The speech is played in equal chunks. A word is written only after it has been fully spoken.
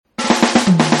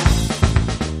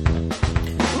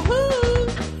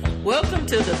Welcome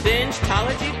to the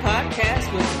Binge-tology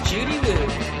podcast with Judy Wu,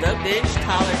 the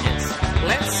Binge-tologist.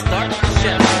 Let's start the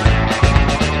show.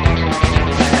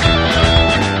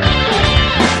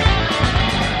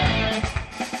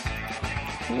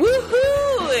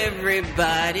 Woohoo,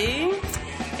 everybody,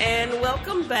 and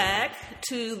welcome back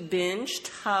to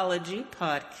Binge-tology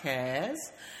podcast.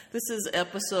 This is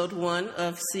episode 1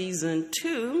 of season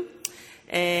 2,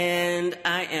 and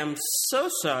I am so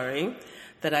sorry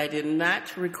that I did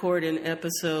not record an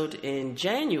episode in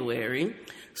January.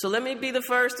 So let me be the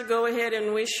first to go ahead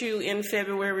and wish you in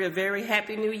February a very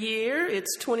happy new year.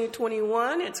 It's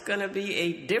 2021. It's going to be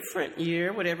a different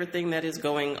year with everything that is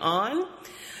going on.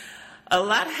 A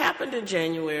lot happened in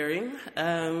January.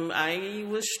 I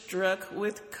was struck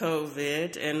with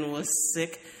COVID and was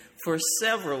sick for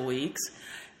several weeks.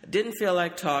 Didn't feel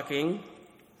like talking.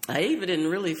 I even didn't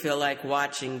really feel like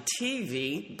watching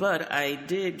TV, but I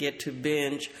did get to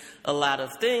binge a lot of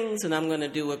things, and I'm going to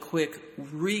do a quick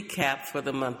recap for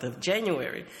the month of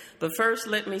January. But first,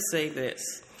 let me say this.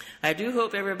 I do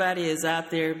hope everybody is out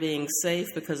there being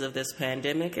safe because of this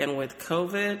pandemic, and with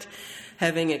COVID,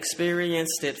 having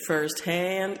experienced it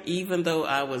firsthand, even though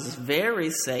I was very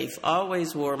safe,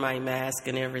 always wore my mask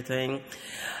and everything,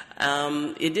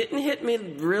 it didn't hit me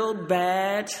real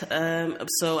bad,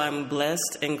 so I'm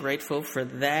blessed and grateful for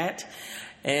that.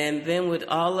 And then with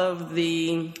all of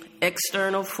the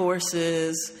external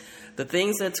forces, the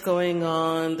things that's going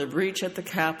on, the breach at the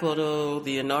Capitol,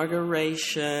 the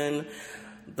inauguration,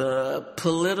 the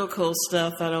political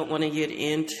stuff I don't want to get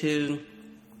into,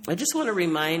 I just want to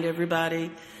remind everybody,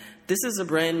 this is a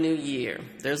brand new year.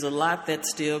 There's a lot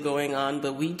that's still going on,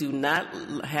 but we do not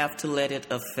have to let it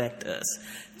affect us.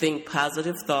 Think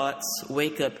positive thoughts,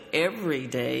 wake up every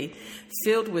day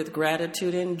filled with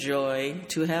gratitude and joy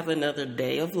to have another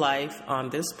day of life on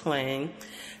this plane.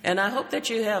 And I hope that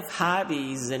you have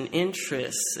hobbies and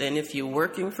interests. And if you're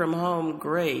working from home,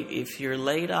 great. If you're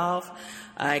laid off,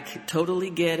 I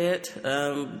totally get it.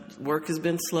 Work has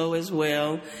been slow as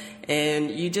well.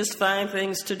 And you just find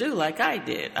things to do like I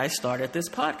did. I started this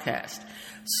podcast.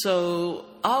 So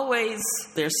always,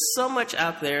 there's so much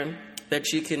out there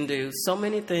that you can do, so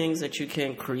many things that you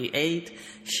can create,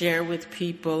 share with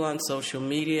people on social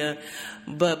media.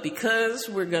 But because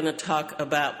we're going to talk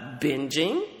about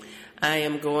binging, I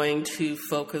am going to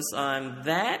focus on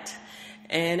that.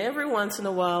 And every once in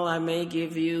a while, I may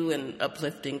give you an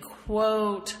uplifting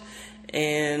quote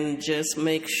and just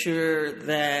make sure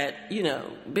that,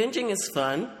 binging is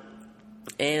fun.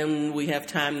 And we have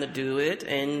time to do it,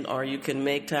 or you can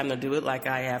make time to do it like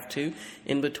I have to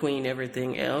in between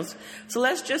everything else. So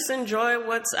let's just enjoy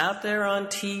what's out there on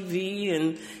TV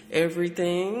and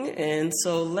everything. And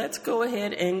so let's go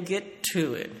ahead and get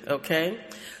to it, okay?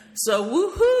 So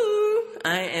woohoo!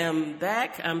 I am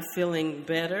back. I'm feeling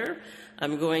better.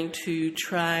 I'm going to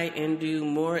try and do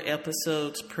more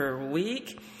episodes per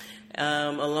week.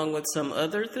 Along with some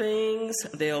other things.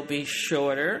 They'll be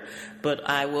shorter, but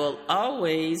I will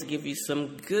always give you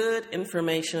some good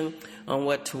information on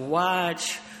what to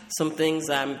watch, some things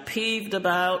I'm peeved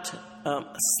about.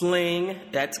 Sling,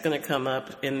 that's going to come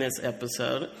up in this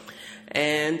episode,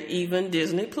 and even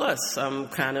Disney Plus. I'm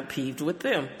kind of peeved with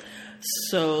them.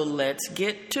 So let's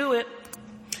get to it.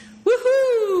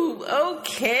 Woohoo!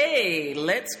 Okay,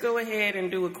 let's go ahead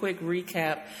and do a quick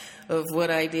recap of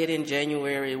what I did in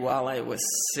January while I was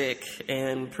sick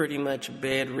and pretty much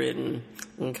bedridden,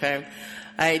 okay?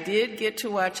 I did get to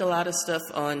watch a lot of stuff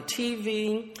on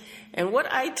TV, and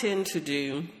what I tend to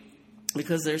do,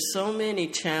 because there's so many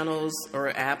channels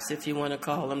or apps, if you want to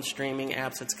call them streaming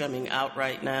apps, that's coming out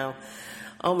right now.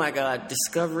 Oh my God,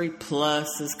 Discovery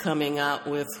Plus is coming out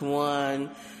with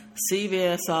one.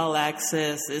 CBS All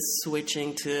Access is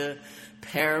switching to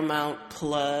Paramount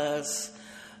Plus.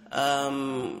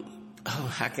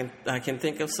 I can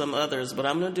think of some others, but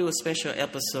I'm going to do a special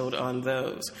episode on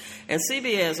those. And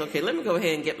CBS, okay, let me go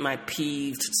ahead and get my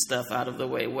peeved stuff out of the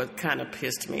way, what kind of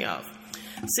pissed me off.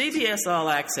 CBS All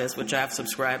Access, which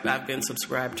I've been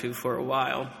subscribed to for a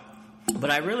while, but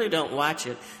I really don't watch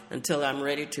it until I'm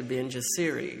ready to binge a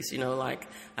series. Like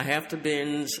I have to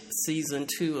binge season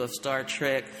 2 of Star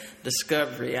Trek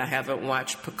Discovery. I haven't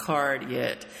watched Picard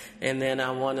yet. And then I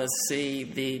want to see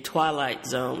the Twilight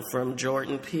Zone from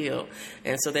Jordan Peele.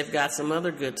 And so they've got some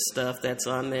other good stuff that's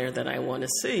on there that I want to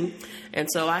see. And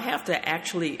so I have to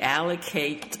actually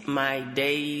allocate my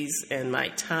days and my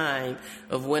time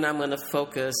of when I'm going to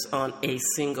focus on a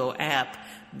single app,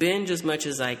 binge as much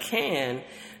as I can,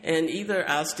 and either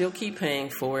I'll still keep paying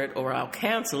for it or I'll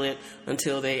cancel it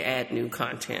until they add new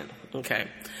content. Okay.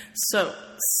 So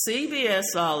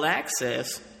CBS All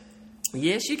Access,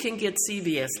 yes, you can get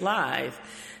CBS Live.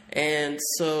 And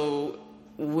so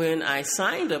when I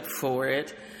signed up for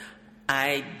it,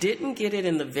 I didn't get it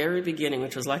in the very beginning,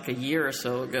 which was like a year or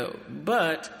so ago,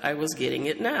 but I was getting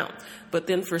it now. But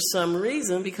then for some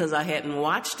reason, because I hadn't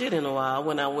watched it in a while,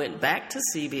 when I went back to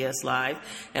CBS Live,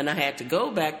 and I had to go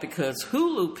back because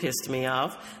Hulu pissed me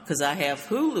off, because I have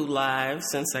Hulu Live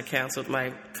since I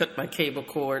cut my cable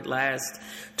cord last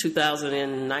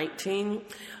 2019.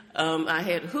 I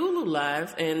had Hulu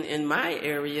Live, and in my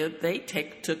area, they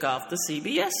took off the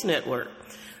CBS network.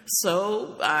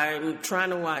 So I'm trying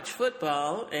to watch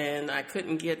football, and I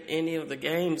couldn't get any of the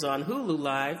games on Hulu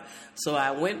Live. So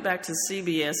I went back to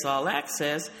CBS All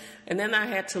Access, and then I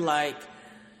had to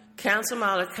cancel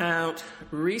my account,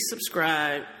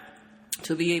 resubscribe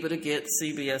to be able to get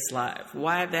CBS Live.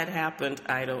 Why that happened,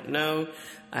 I don't know.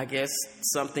 I guess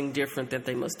something different that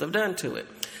they must have done to it.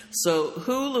 So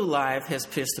Hulu Live has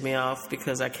pissed me off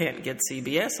because I can't get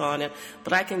CBS on it,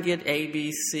 but I can get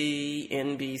ABC,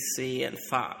 NBC, and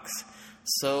Fox.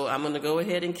 So I'm going to go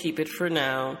ahead and keep it for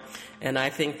now, and I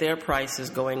think their price is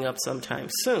going up sometime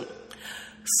soon.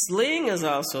 Sling is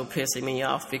also pissing me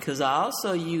off because I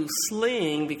also use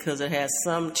Sling because it has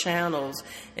some channels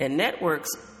and networks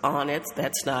on it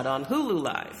that's not on Hulu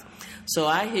Live. So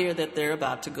I hear that they're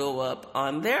about to go up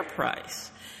on their price.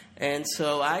 And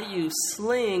so I use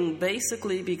Sling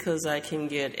basically because I can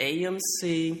get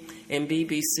AMC and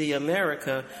BBC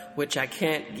America, which I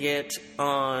can't get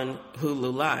on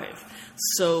Hulu Live.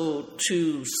 So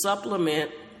to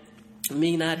supplement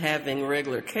me not having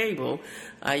regular cable,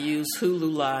 I use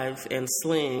Hulu Live and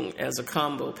Sling as a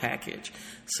combo package.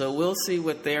 So we'll see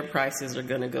what their prices are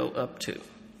going to go up to.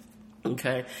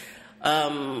 Okay.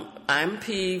 I'm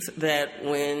peeved that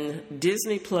when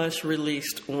Disney Plus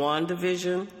released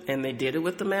WandaVision, and they did it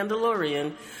with The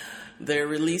Mandalorian, they're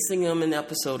releasing them an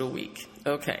episode a week.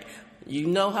 Okay, you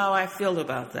know how I feel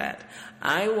about that.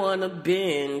 I want to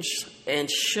binge and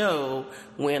show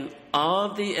when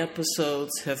all the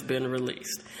episodes have been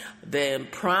released. Then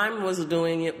Prime was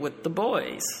doing it with The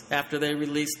Boys after they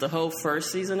released the whole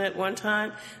first season at one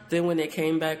time. Then when they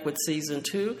came back with season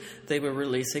 2, they were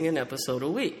releasing an episode a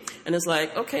week. And it's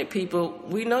like, okay, people,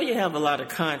 we know you have a lot of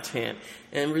content,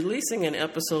 and releasing an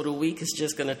episode a week is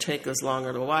just going to take us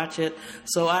longer to watch it.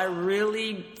 So I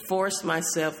really forced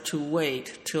myself to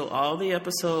wait till all the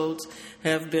episodes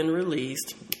have been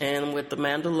released. And with The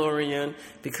Mandalorian,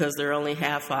 because they're only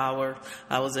half hour,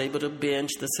 I was able to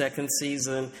binge the second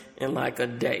season in like a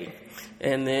day.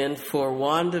 And then for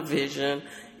WandaVision,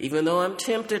 even though I'm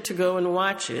tempted to go and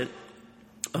watch it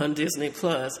on Disney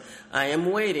Plus, I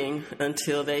am waiting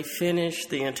until they finish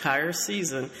the entire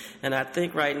season. And I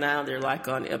think right now they're like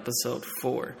on episode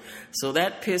 4. So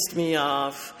that pissed me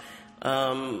off.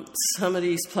 Some of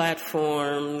these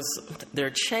platforms, they're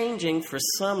changing for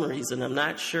some reason. I'm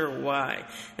not sure why.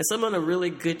 And some of the really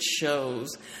good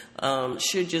shows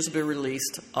should just be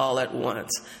released all at once.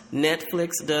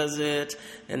 Netflix does it,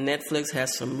 and Netflix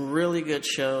has some really good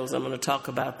shows. I'm going to talk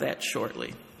about that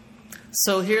shortly.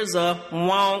 So here's a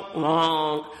wonk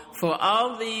wonk for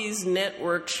all these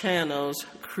network channels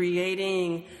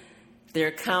creating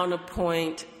their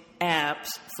counterpoint apps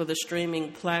for the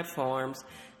streaming platforms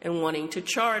and wanting to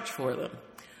charge for them.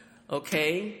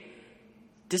 Okay?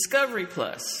 Discovery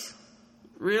Plus.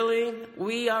 Really?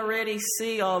 We already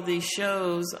see all these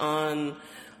shows on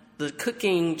the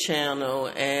Cooking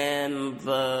Channel and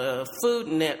the Food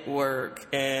Network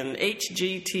and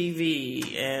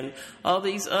HGTV and all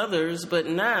these others, but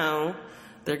now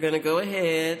they're going to go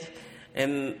ahead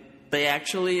and they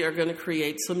actually are going to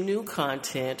create some new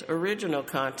content, original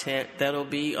content, that'll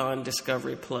be on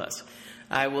Discovery Plus.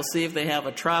 I will see if they have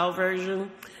a trial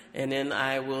version, and then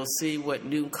I will see what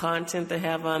new content they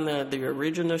have on the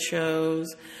original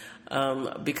shows,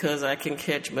 because I can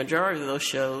catch majority of those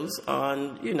shows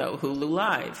on, Hulu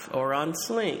Live or on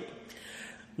Sling.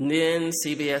 And then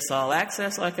CBS All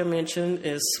Access, like I mentioned,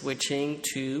 is switching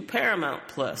to Paramount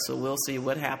Plus, so we'll see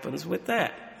what happens with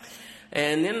that.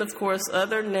 And then, of course,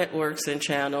 other networks and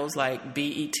channels like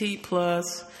BET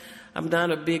Plus. I'm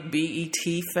not a big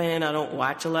BET fan. I don't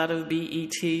watch a lot of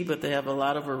BET, but they have a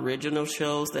lot of original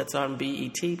shows that's on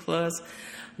BET Plus.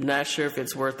 I'm not sure if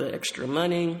it's worth the extra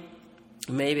money.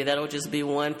 Maybe that'll just be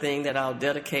one thing that I'll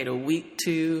dedicate a week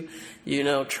to,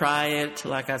 try it.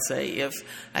 Like I say, if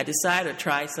I decide to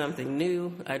try something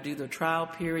new, I do the trial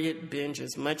period, binge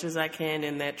as much as I can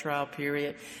in that trial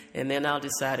period, and then I'll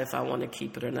decide if I want to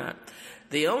keep it or not.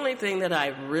 The only thing that I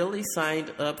really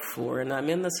signed up for, and I'm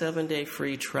in the 7-day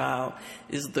free trial,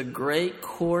 is the Great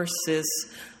Courses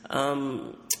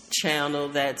channel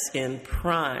that's in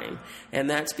Prime. And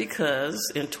that's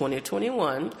because in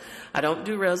 2021, I don't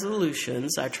do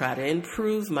resolutions. I try to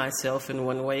improve myself in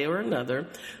one way or another.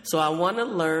 So I want to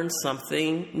learn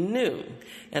something new.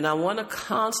 And I want to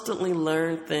constantly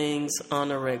learn things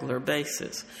on a regular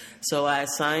basis. So I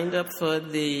signed up for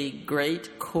the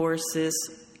Great Courses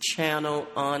channel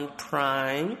on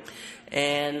Prime.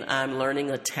 And I'm learning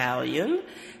Italian.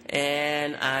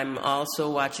 And I'm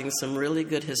also watching some really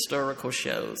good historical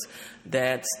shows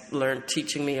that's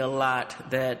teaching me a lot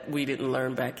that we didn't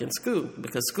learn back in school,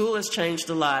 because school has changed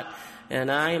a lot, and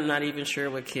I am not even sure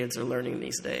what kids are learning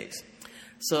these days.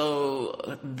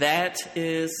 So that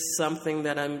is something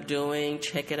that I'm doing.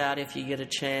 Check it out if you get a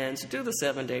chance. Do the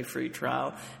 7-day free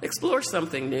trial. Explore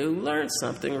something new. Learn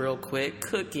something real quick.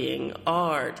 Cooking,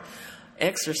 art,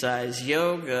 exercise,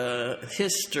 yoga,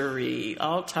 history,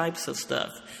 all types of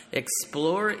stuff.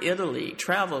 Explore Italy,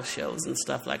 travel shows and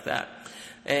stuff like that.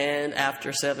 And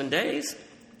after 7 days,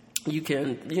 you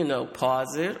can,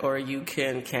 pause it or you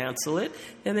can cancel it.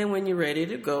 And then when you're ready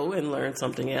to go and learn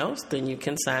something else, then you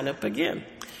can sign up again.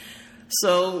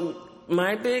 So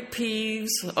my big peeves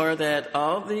are that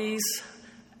all these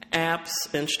apps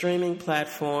and streaming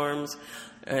platforms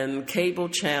and cable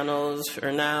channels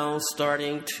are now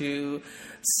starting to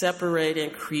separate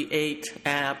and create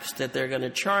apps that they're going to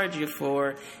charge you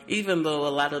for, even though a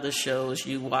lot of the shows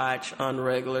you watch on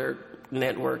regular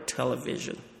network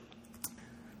television.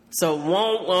 So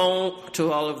won't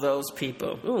to all of those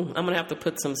people. Ooh, I'm going to have to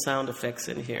put some sound effects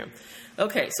in here.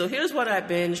 Okay, so here's what I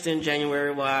binged in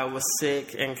January while I was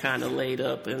sick and kind of laid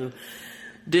up and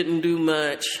didn't do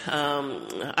much.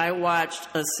 I watched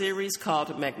a series called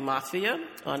McMafia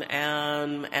on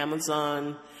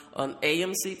Amazon, on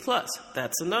AMC Plus.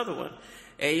 That's another one.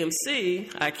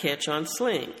 AMC, I catch on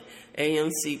Sling.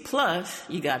 AMC Plus,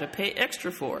 you got to pay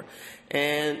extra for.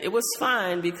 And it was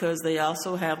fine because they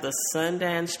also have the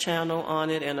Sundance channel on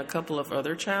it and a couple of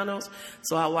other channels.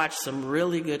 So I watched some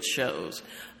really good shows.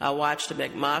 I watched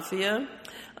McMafia.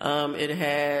 It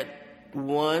had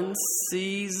 1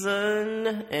 season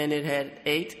and it had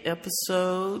 8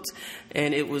 episodes,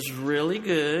 and it was really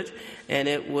good. And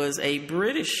it was a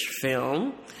British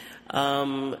film.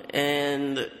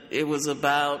 And it was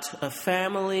about a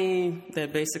family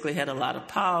that basically had a lot of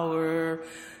power.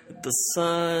 The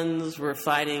sons were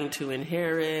fighting to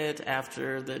inherit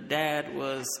after the dad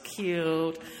was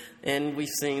killed. And we've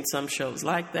seen some shows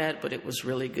like that, but it was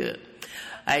really good.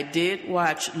 I did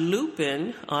watch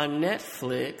Lupin on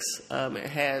Netflix. It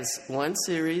has 1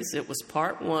 series. It was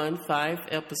part 1, 5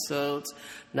 episodes.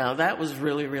 Now, that was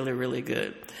really, really, really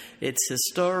good. It's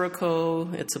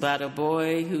historical. It's about a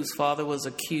boy whose father was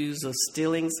accused of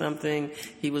stealing something.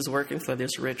 He was working for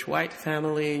this rich white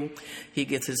family.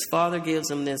 His father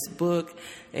gives him this book,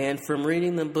 and from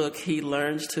reading the book, he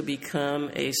learns to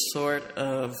become a sort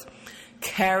of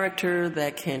character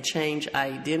that can change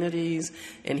identities,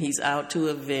 and he's out to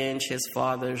avenge his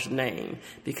father's name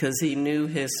because he knew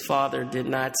his father did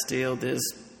not steal this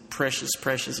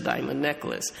precious diamond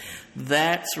necklace.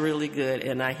 That's really good,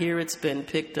 and I hear it's been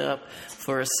picked up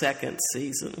for a 2nd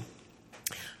season.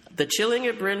 The Chilling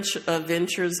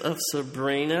Adventures of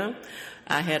Sabrina.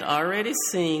 I had already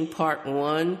seen part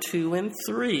 1, 2, and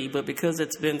 3, but because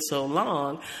it's been so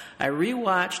long, I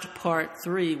rewatched part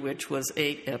 3, which was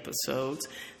 8 episodes,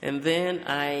 and then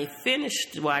I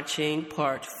finished watching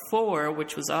part 4,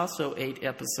 which was also 8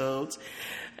 episodes,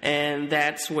 and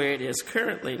that's where it is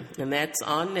currently, and that's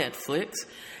on Netflix.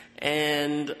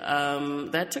 And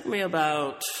that took me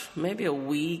about maybe a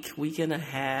week and a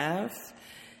half,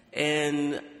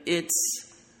 and it's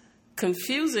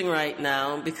confusing right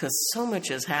now because so much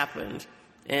has happened,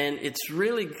 and it's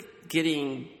really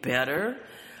getting better.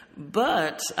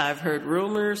 But I've heard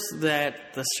rumors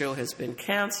that the show has been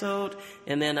canceled,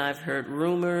 and then I've heard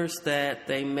rumors that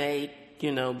they may,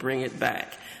 bring it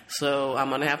back. So I'm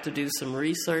going to have to do some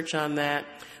research on that.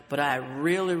 But I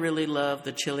really, really love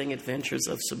The Chilling Adventures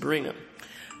of Sabrina.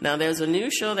 Now, there's a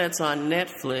new show that's on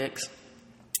Netflix.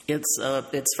 It's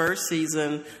its 1st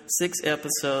season, 6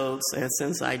 episodes, and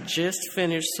since I just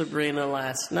finished Sabrina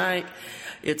last night,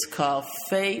 it's called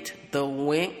Fate, the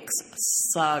Winx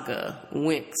Saga.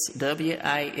 Winx,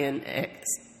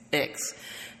 W-I-N-X.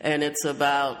 And it's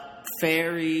about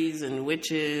fairies and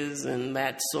witches and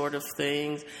that sort of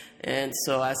thing. And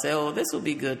so I said, this will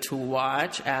be good to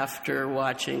watch after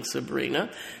watching Sabrina.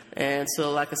 And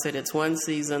so, like I said, it's 1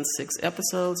 season, 6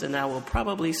 episodes, and I will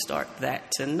probably start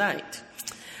that tonight.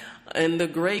 And the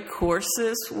Great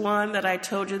Courses one that I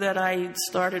told you that I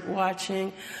started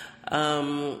watching,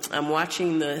 I'm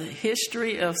watching the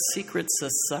history of secret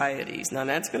societies. Now,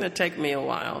 that's going to take me a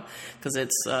while because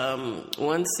it's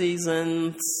one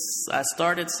season. I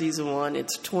started season 1.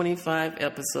 It's 25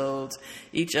 episodes.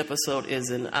 Each episode is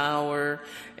an hour.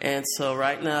 And so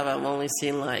right now I've only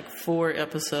seen like 4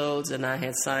 episodes, and I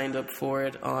had signed up for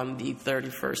it on the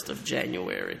 31st of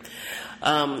January.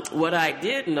 What I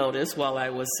did notice while I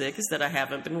was sick is that I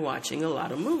haven't been watching a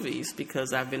lot of movies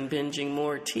because I've been binging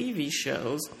more TV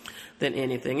shows than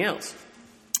anything else.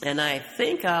 And I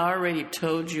think I already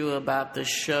told you about the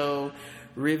show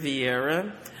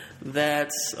Riviera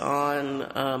that's on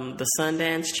the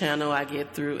Sundance Channel. I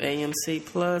get through AMC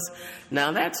Plus.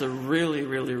 Now, that's a really,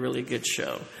 really, really good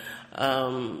show.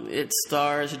 It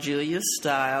stars Julia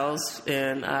Stiles,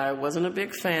 and I wasn't a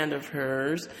big fan of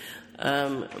hers,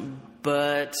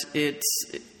 but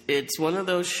it's one of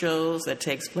those shows that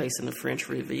takes place in the French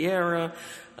Riviera,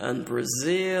 in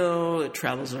Brazil. It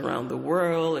travels around the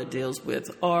world. It deals with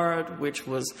art, which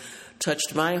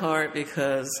touched my heart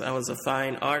because I was a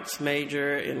fine arts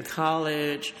major in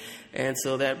college, and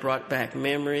so that brought back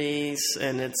memories.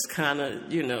 And it's kind of,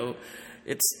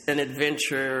 it's an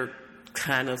adventure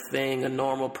kind of thing, a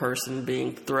normal person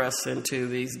being thrust into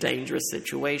these dangerous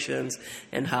situations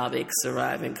and how they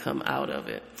survive and come out of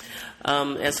it.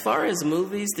 As far as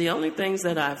movies, the only things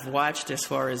that I've watched as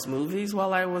far as movies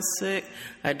while I was sick,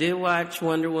 I did watch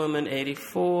Wonder Woman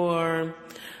 84.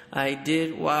 I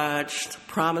did watch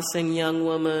Promising Young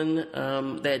Woman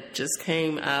that just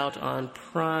came out on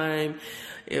Prime.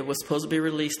 It was supposed to be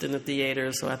released in the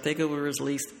theaters, so I think it was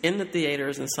released in the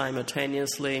theaters and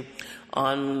simultaneously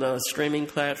on the streaming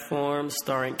platform,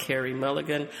 starring Carey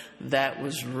Mulligan. That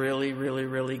was really, really,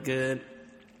 really good.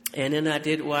 And then I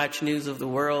did watch News of the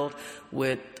World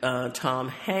with Tom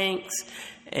Hanks,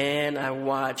 and I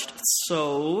watched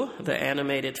Soul, the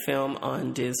animated film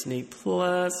on Disney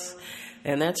Plus.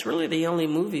 And that's really the only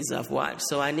movies I've watched.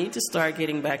 So I need to start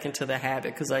getting back into the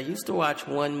habit because I used to watch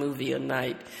one movie a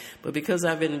night. But because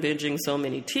I've been binging so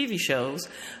many TV shows,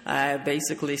 I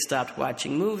basically stopped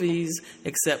watching movies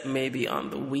except maybe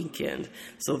on the weekend.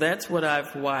 So that's what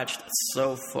I've watched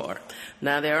so far.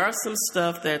 Now, there are some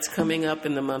stuff that's coming up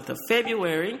in the month of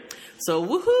February. So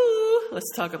woohoo! Let's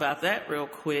talk about that real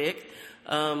quick.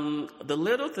 The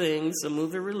Little Things, a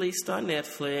movie released on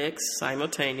Netflix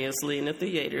simultaneously in the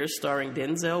theaters, starring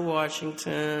Denzel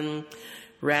Washington,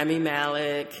 Rami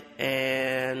Malek,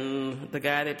 and the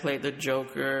guy that played the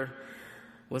Joker.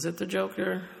 Was it the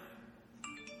Joker?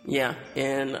 Yeah,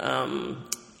 in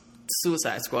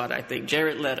Suicide Squad, I think.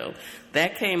 Jared Leto.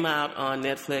 That came out on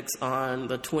Netflix on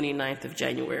the 29th of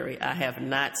January. I have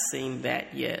not seen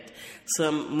that yet.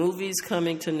 Some movies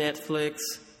coming to Netflix.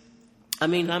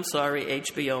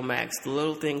 HBO Max. The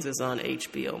Little Things is on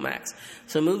HBO Max.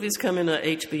 So movies coming to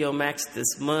HBO Max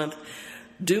this month.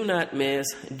 Do not miss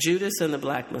Judas and the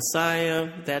Black Messiah.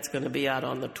 That's going to be out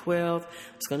on the 12th.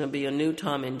 It's going to be a new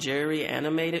Tom and Jerry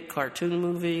animated cartoon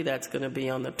movie. That's going to be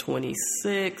on the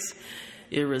 26th.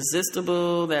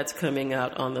 Irresistible. That's coming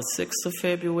out on the 6th of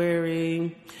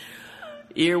February.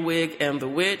 Earwig and the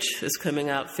Witch is coming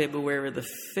out February the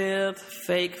 5th.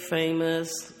 Fake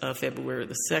Famous, February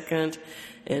the 2nd.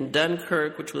 And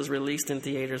Dunkirk, which was released in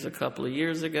theaters a couple of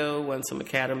years ago, won some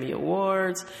Academy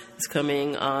Awards, is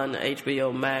coming on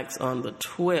HBO Max on the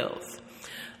 12th.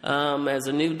 As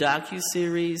a new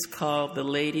docuseries called The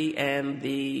Lady and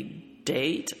the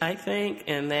Date, I think,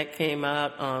 and that came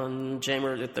out on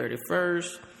January the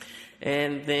 31st.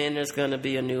 And then there's going to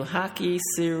be a new hockey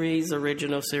series,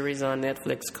 original series on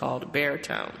Netflix called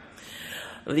Beartown.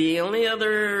 The only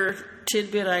other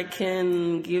tidbit I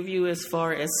can give you as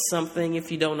far as something,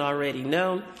 if you don't already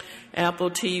know, Apple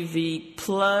TV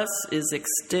Plus is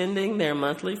extending their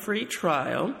monthly free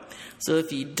trial. So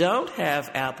if you don't have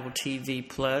Apple TV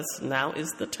Plus, now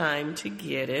is the time to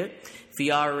get it. If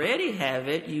you already have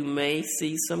it, you may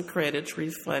see some credits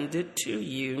refunded to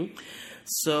you.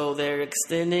 So they're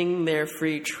extending their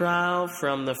free trial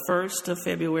from the 1st of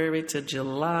February to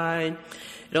July.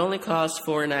 It only costs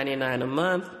 $4.99 a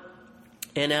month.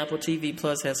 And Apple TV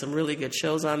Plus has some really good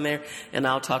shows on there, and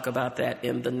I'll talk about that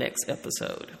in the next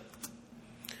episode.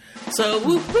 So,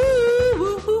 woo-hoo,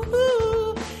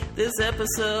 woo-hoo-hoo. This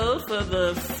episode for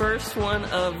the first one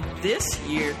of this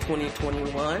year,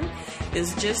 2021,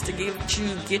 is just to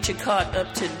get you caught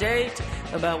up to date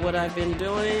about what I've been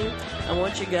doing. I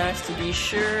want you guys to be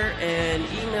sure and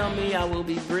email me. I will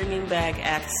be bringing back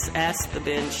Ask the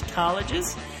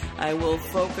Bingetologist. I will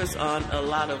focus on a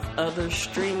lot of other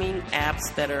streaming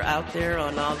apps that are out there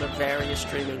on all the various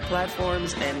streaming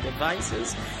platforms and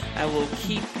devices. I will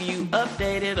keep you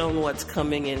updated on what's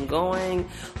coming and going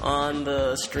on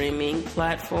the streaming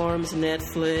platforms: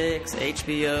 Netflix,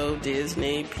 HBO,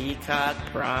 Disney, Peacock,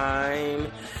 Prime,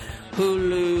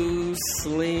 Hulu,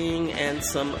 Sling, and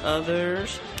some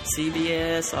others,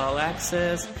 CBS, All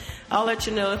Access. I'll let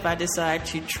you know if I decide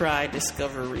to try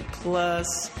Discovery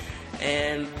Plus,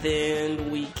 and then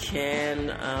we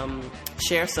can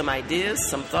share some ideas,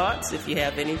 some thoughts. If you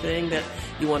have anything that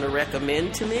you want to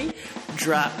recommend to me,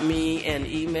 drop me an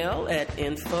email at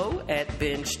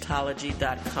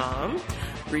info@bingetology.com.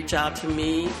 Reach out to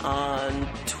me on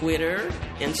Twitter,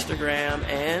 Instagram,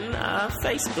 and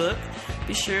Facebook.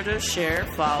 Be sure to share,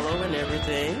 follow, and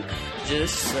everything.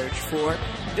 Just search for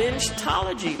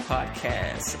Bingetology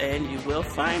Podcast, and you will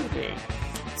find me.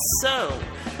 So,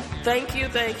 thank you.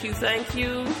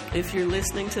 If you're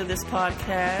listening to this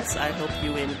podcast, I hope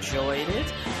you enjoyed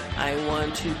it. I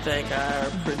want to thank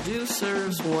our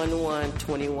producers,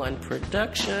 1121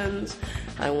 Productions.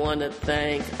 I want to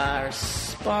thank our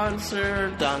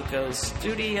sponsor, Donko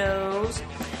Studios.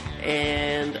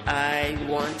 And I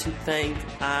want to thank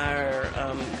our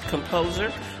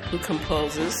composer who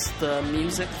composes the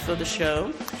music for the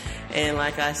show. And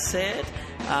like I said,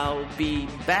 I'll be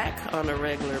back on a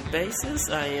regular basis.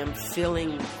 I am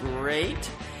feeling great.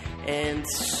 And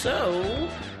so,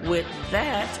 with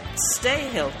that, stay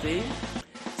healthy,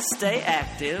 stay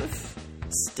active,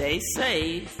 stay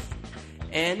safe,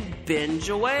 and binge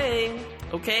away.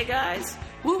 Okay, guys?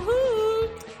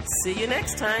 Woohoo! See you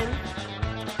next time.